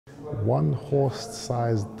One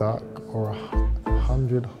horse-sized duck or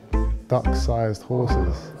 100 duck-sized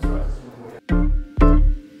horses?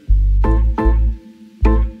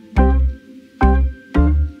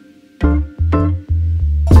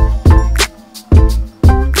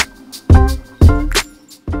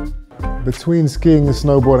 Between skiing and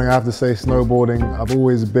snowboarding, I have to say snowboarding. I've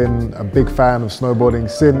always been a big fan of snowboarding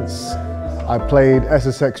since I played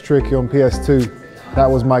SSX Tricky on PS2. That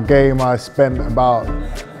was my game. I spent about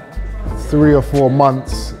 3 or 4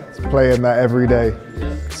 months playing that every day.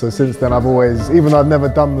 So since then I've always, even though I've never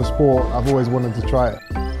done the sport, I've always wanted to try it.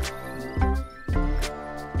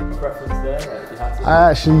 Preference there? Like you had to... I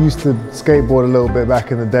actually used to skateboard a little bit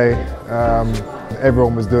back in the day.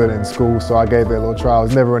 Everyone was doing it in school, so I gave it a little try. I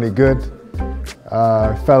was never any good.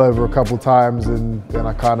 Fell over a couple times, and then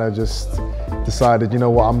I kind of just decided, you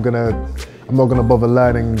know what, I'm not gonna bother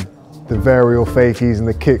learning the varial fakies and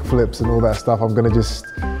the kick flips and all that stuff. I'm gonna just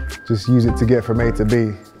use it to get from A to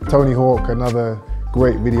B. Tony Hawk, another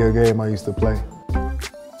great video game I used to play.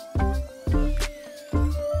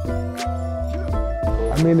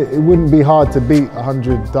 I mean, it wouldn't be hard to beat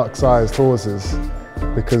 100 duck-sized horses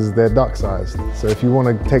because they're duck-sized. So if you want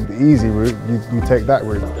to take the easy route, you take that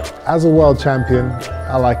route. As a world champion,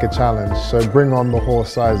 I like a challenge, so bring on the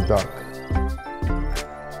horse-sized duck.